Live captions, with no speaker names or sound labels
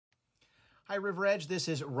Hi, River Edge. This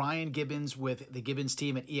is Ryan Gibbons with the Gibbons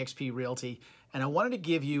team at eXp Realty, and I wanted to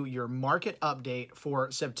give you your market update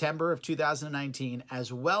for September of 2019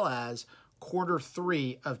 as well as quarter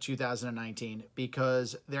three of 2019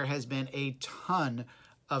 because there has been a ton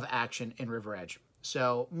of action in River Edge.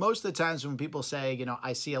 So most of the times when people say,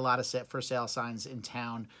 I see a lot of set for sale signs in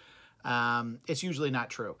town, it's usually not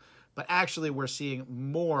true. But actually, we're seeing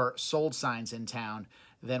more sold signs in town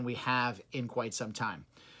than we have in quite some time.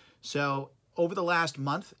 So over the last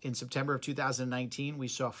month, in September of 2019, we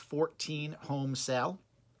saw 14 homes sell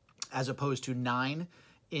as opposed to 9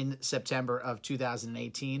 in September of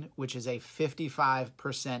 2018, which is a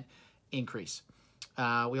 55% increase.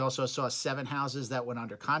 We also saw 7 houses that went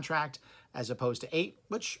under contract as opposed to 8,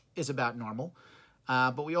 which is about normal.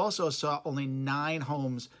 But we also saw only 9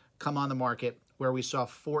 homes come on the market where we saw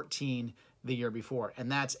 14 the year before,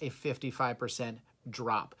 and that's a 55%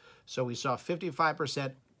 drop. So we saw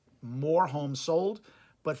 55% more homes sold,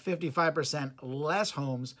 but 55% less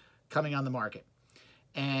homes coming on the market.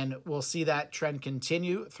 And we'll see that trend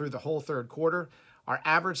continue through the whole third quarter. Our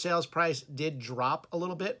average sales price did drop a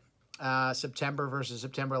little bit, September versus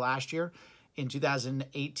September last year. In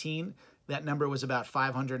 2018, that number was about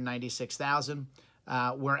 $596,000,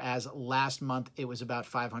 whereas last month it was about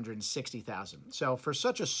 $560,000. So for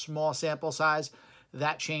such a small sample size,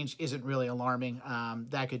 that change isn't really alarming.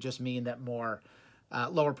 That could just mean that more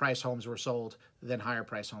lower price homes were sold than higher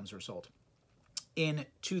price homes were sold. In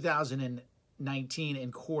 2019,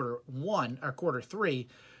 in quarter three,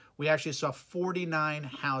 we actually saw 49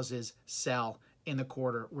 houses sell in the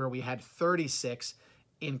quarter, where we had 36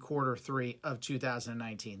 in quarter three of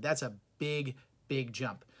 2019. That's a big, big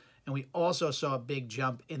jump. And we also saw a big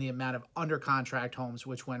jump in the amount of under contract homes,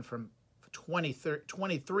 which went from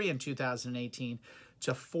 23 in 2018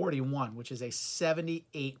 to 41, which is a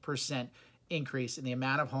 78% increase in the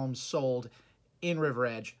amount of homes sold in River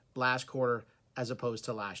Edge last quarter as opposed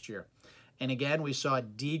to last year. And again, we saw a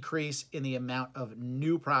decrease in the amount of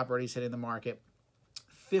new properties hitting the market,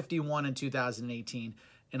 51 in 2018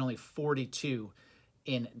 and only 42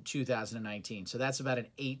 in 2019. So that's about an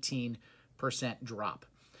 18% drop.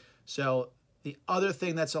 So the other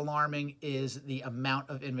thing that's alarming is the amount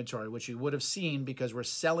of inventory, which you would have seen because we're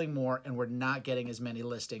selling more and we're not getting as many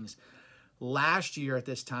listings. Last year at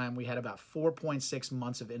this time, we had about 4.6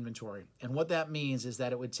 months of inventory. And what that means is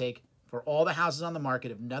that it would take, for all the houses on the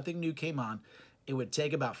market, if nothing new came on, it would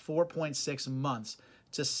take about 4.6 months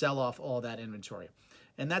to sell off all that inventory.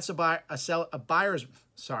 And that's that's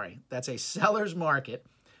a seller's market,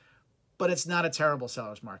 but it's not a terrible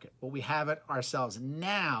seller's market. What we have it ourselves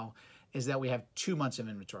now is that we have 2 months of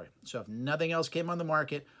inventory. So if nothing else came on the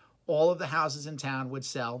market, all of the houses in town would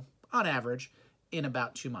sell, on average, in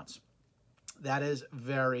about 2 months. That is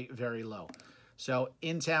very, very low. So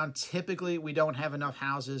in town, typically, we don't have enough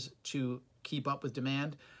houses to keep up with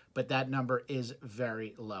demand, but that number is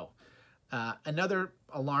very low. Another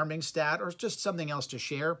alarming stat, or just something else to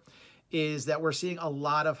share, is that we're seeing a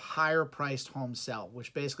lot of higher priced homes sell,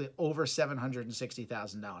 which basically over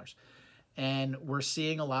 $760,000. And we're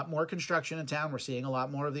seeing a lot more construction in town. We're seeing a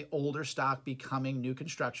lot more of the older stock becoming new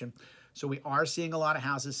construction. So we are seeing a lot of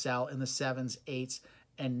houses sell in the 7s, 8s,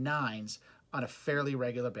 and 9s on a fairly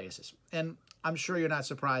regular basis. And I'm sure you're not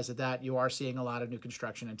surprised at that. You are seeing a lot of new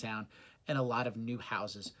construction in town and a lot of new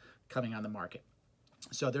houses coming on the market.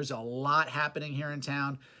 So there's a lot happening here in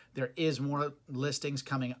town. There is more listings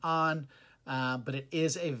coming on, but it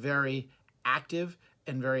is a very active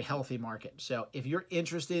and very healthy market. So if you're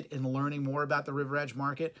interested in learning more about the River Edge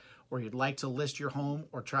market, or you'd like to list your home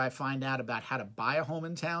or try to find out about how to buy a home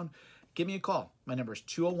in town, give me a call. My number is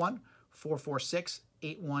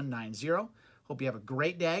 201-446-8190. Hope you have a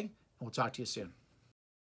great day, and we'll talk to you soon.